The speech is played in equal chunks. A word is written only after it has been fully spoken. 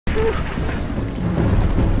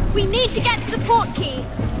We need to get to the port key,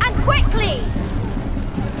 and quickly!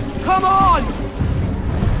 Come on!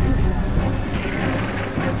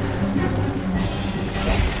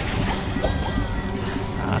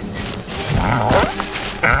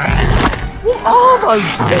 What are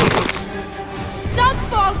those things? Dog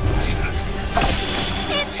fog!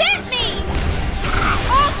 It hit me!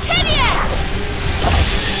 Orchideus!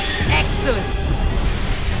 Excellent!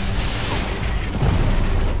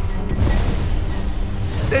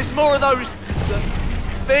 There's more of those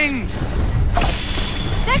things.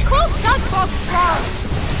 They're called dog fog frogs.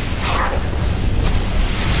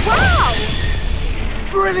 Wow!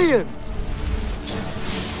 Brilliant!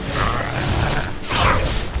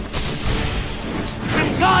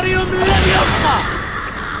 Wingardium Leviosa!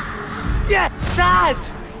 Yeah, Dad!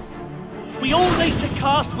 We all need to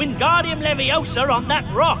cast Wingardium Leviosa on that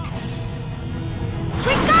rock.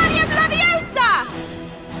 Wingardium Leviosa!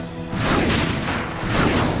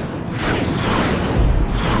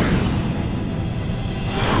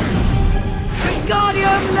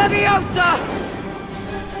 Wingardium Leviosa!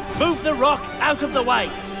 Move the rock out of the way.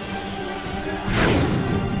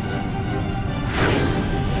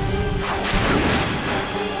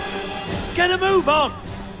 Get a move on!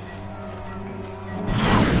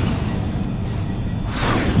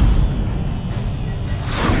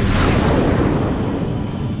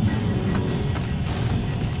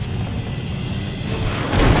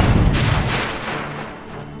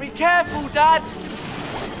 Be careful, Dad!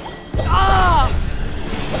 Ah!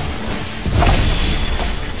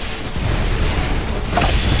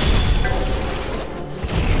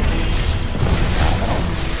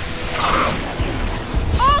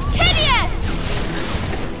 Orchideus!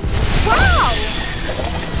 Wow!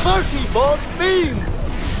 30 boss beams!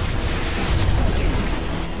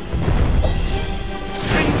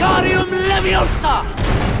 Wingardium Leviosa!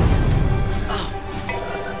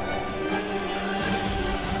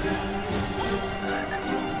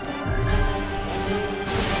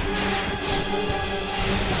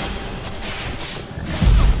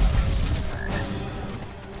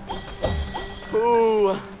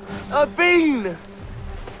 Ooh, a bean!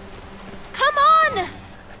 Come on!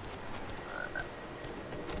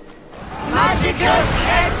 Magicus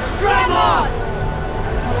Extremos!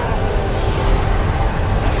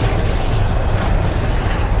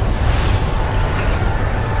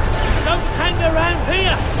 Don't hang around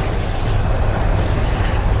here!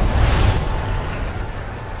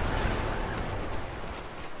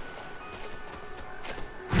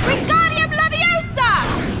 Wingardium Leviosa!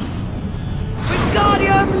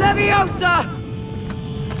 Wingardium Leviosa!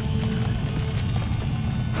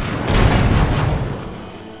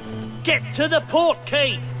 Get to the port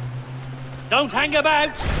key! Don't hang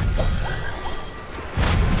about!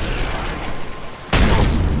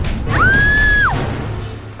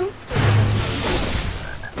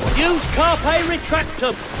 Use Carpe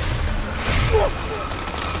Retractum!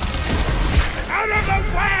 Out of the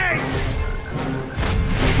way!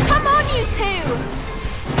 Come on, you two!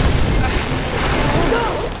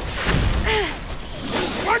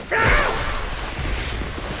 Watch out!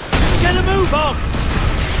 Get a move on!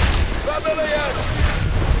 Babylon!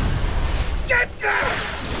 Get there!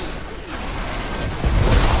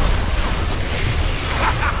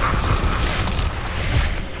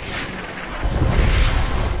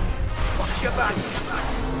 Watch your back!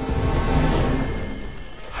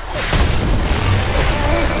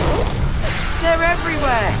 They're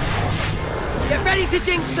everywhere! Get ready to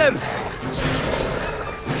jinx them!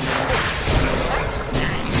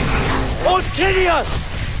 Orchideus!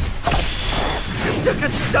 You took a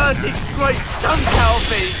dirty, great chunk out of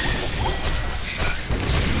me!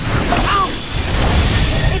 Ow!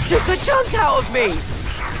 It took a chunk out of me!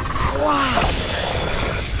 Wow!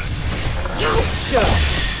 Gotcha!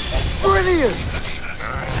 Brilliant!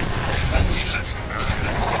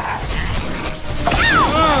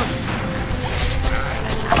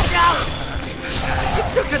 It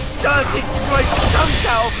took a dirty, great chunk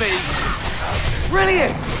out of me!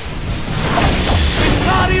 Brilliant!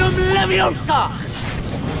 Wingardium Leviosa!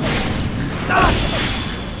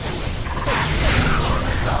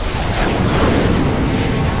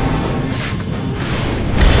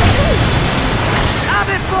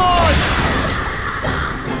 Abiford!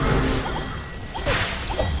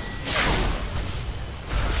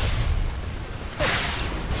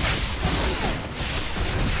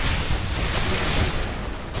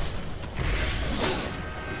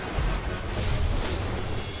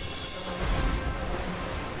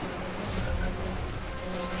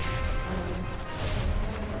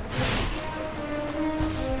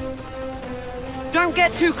 Don't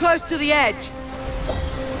get too close to the edge.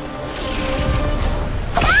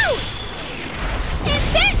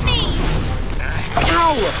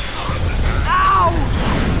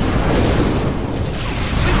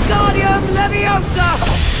 Leviosa!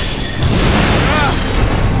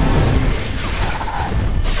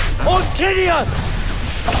 Orchidius!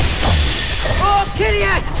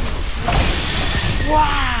 Orchidius!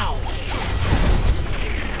 Wow!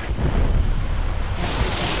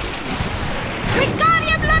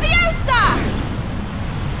 Wingardium Leviosa!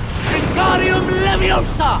 Wingardium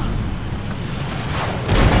Leviosa!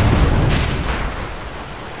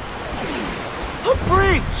 A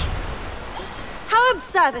bridge! How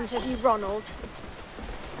observant of you, Ronald.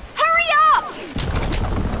 Hurry up!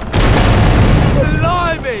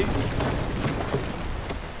 Blimey!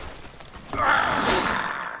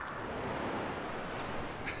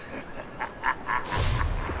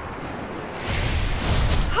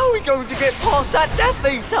 How are we going to get past that Death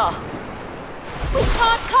Eater? We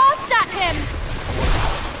can't cast at him!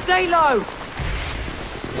 Stay low!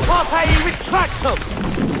 Carpe Retractum!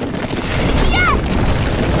 Yes!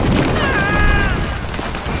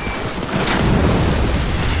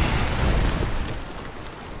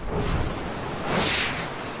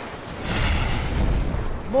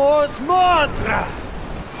 Mors Mordra!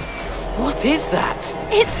 What is that?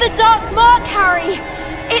 It's the Dark Mark, Harry!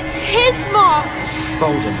 It's his mark!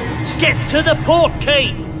 Voldemort. Get to the port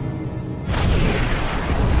key!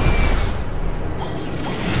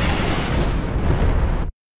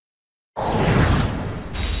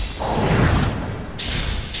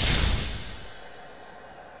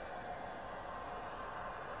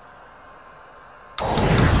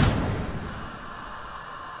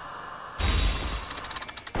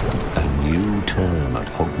 A new term at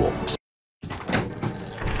Hogwarts.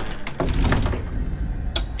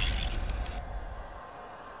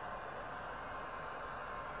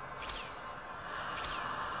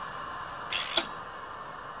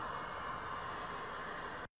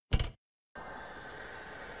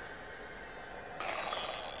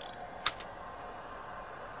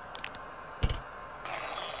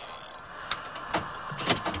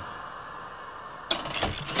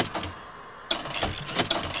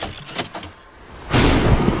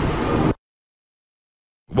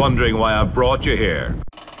 Wondering why I brought you here,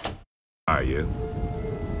 are you?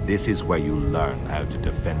 This is where you learn how to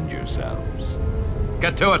defend yourselves.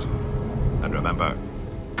 Get to it! And remember,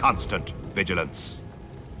 constant vigilance.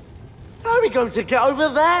 How are we going to get over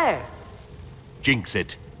there? Jinx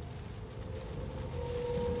it.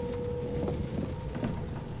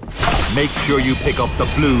 Make sure you pick up the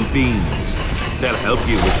blue beans. They'll help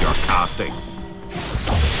you with your casting.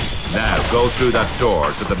 Now, go through that door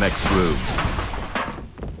to the next room.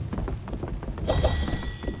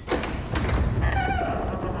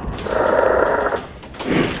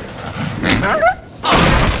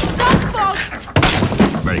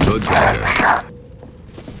 Very good, Doctor.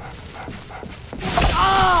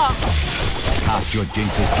 Cast your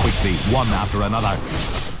jinxes quickly, one after another.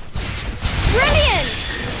 Brilliant!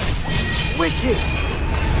 Wicked!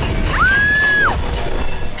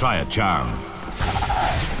 Try a charm.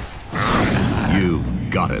 You've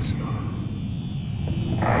got it.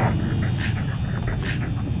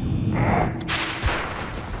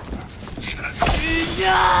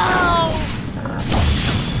 No!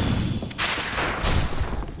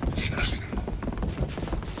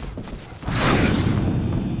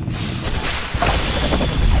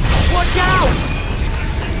 Watch out!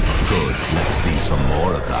 Good, let's see some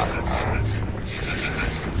more of that.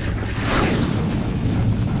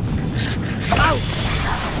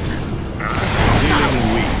 Feeling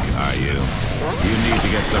weak, are you? You need to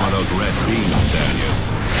get some of those red beans down you.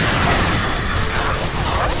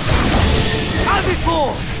 As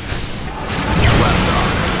before! Well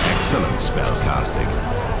done. Excellent spell casting.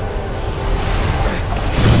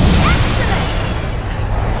 Excellent!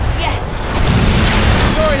 Yes!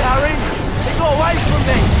 Sorry, Harry. They got away from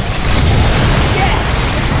me. Yeah!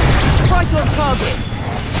 Right on target.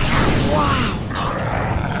 Wow!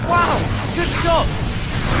 Wow! Good shot!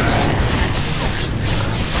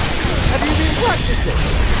 Have you been practicing?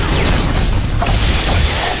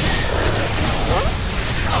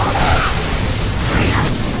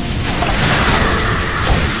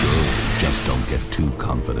 Just don't get too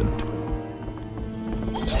confident.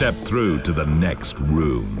 Step through to the next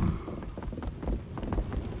room.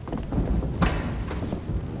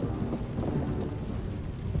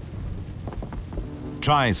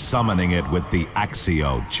 Try summoning it with the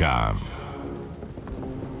Accio charm.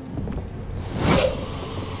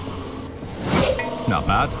 Not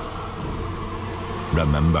bad.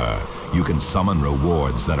 Remember, you can summon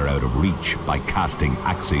rewards that are out of reach by casting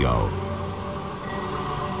Accio.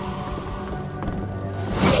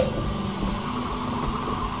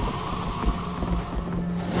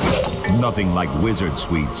 Nothing like wizard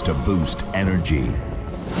sweets to boost energy.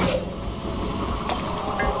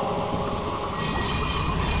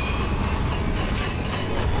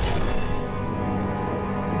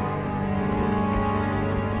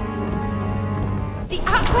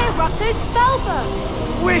 Rutto's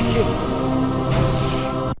spellbook. Wicked!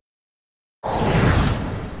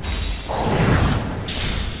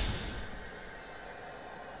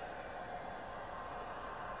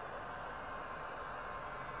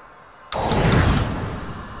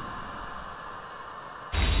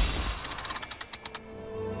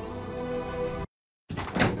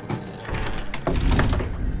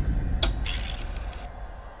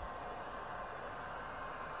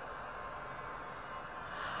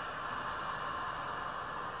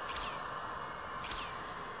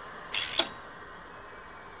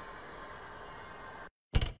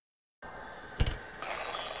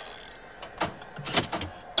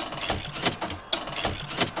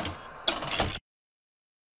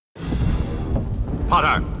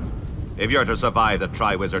 Potter, if you're to survive the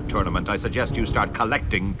Tri-Wizard tournament, I suggest you start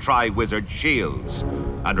collecting Tri-Wizard shields.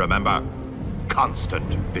 And remember,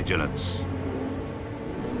 constant vigilance.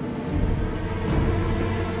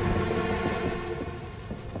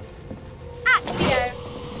 Accio.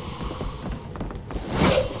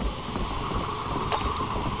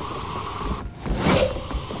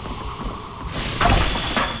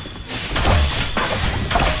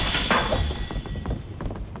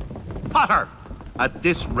 Potter! At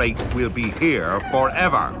this rate, we'll be here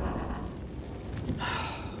forever.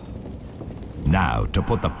 Now, to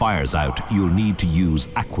put the fires out, you'll need to use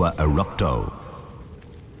Aqua Erupto.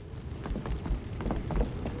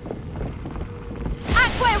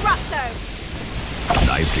 Aqua Erupto.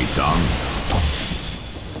 Nicely done.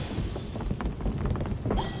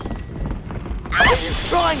 Are you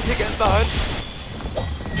trying to get burned?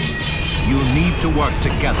 You'll need to work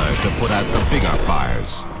together to put out the bigger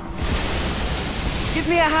fires. Give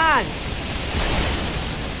me a hand.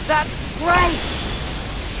 That's great.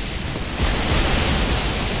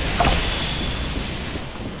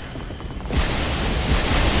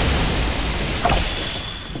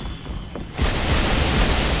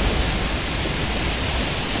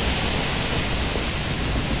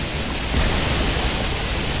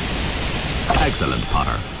 Excellent,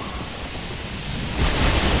 Potter.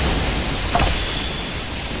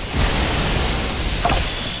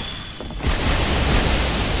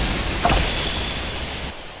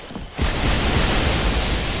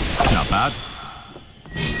 Not bad.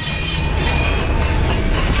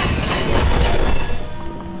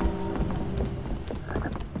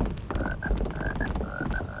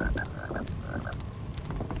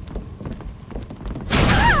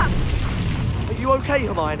 Are you okay,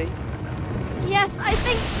 Hermione? Yes, I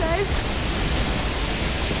think so.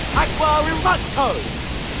 Aqua Erupto!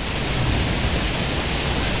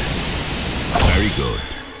 Very good.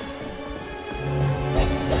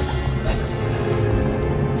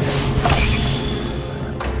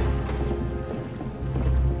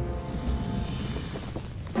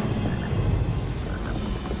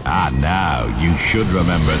 Ah, now, you should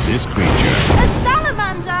remember this creature. A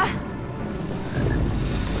salamander.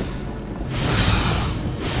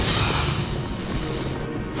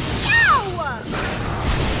 Ow!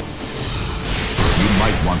 You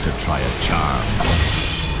might want to try a charm.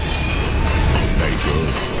 Very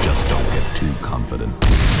good. Just don't get too confident.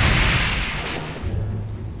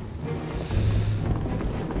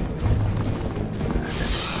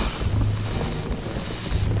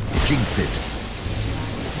 Jinx it.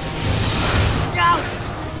 Out!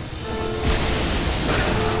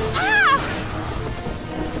 Ah!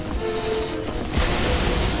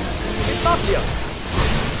 It's Mafia!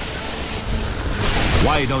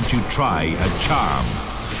 Why don't you try a charm?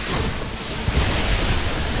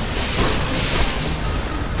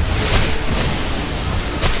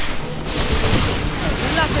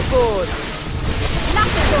 Latterboard!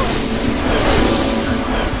 Latterboard.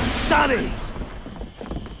 Stunning!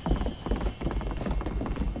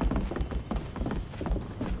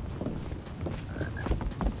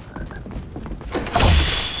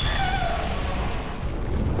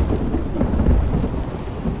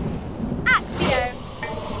 Accio.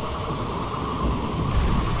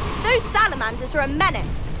 Those salamanders are a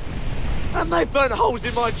menace. And they burn holes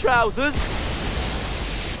in my trousers!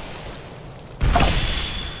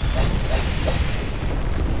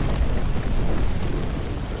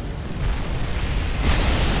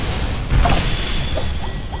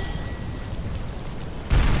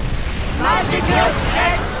 Magicus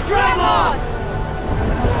Extremos!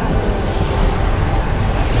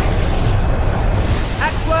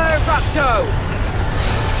 Aqua Erupto!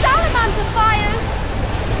 Salamander fires!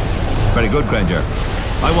 Very good, Granger.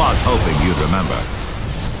 I was hoping you'd remember.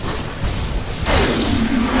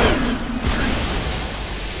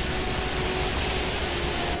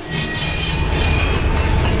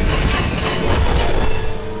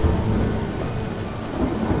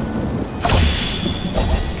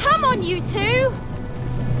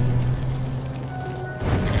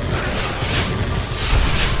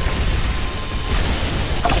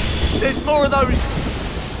 There's more of those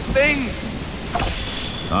things.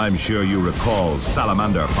 I'm sure you recall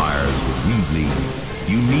salamander fires, Weasley.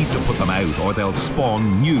 You need to put them out or they'll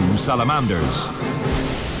spawn new salamanders.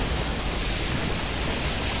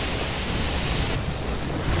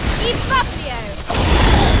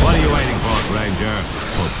 What are you waiting for, Ranger?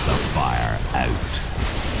 Put the fire out.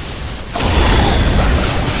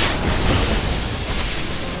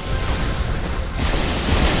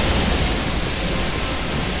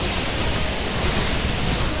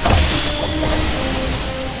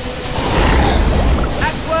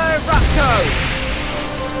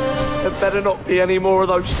 There better not be any more of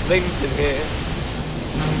those things in here.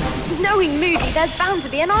 Knowing Moody, there's bound to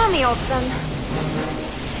be an army of them.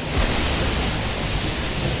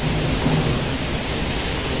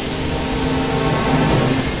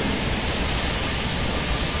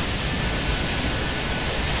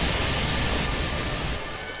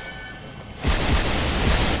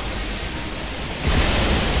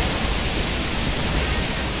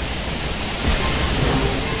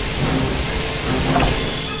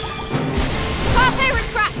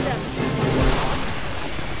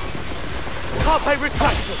 Carpe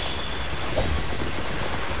retractor!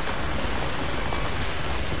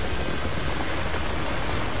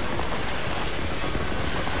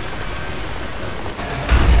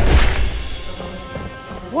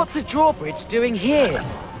 What's a drawbridge doing here?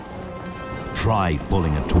 Try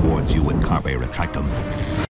pulling it towards you with Carpe Retractum.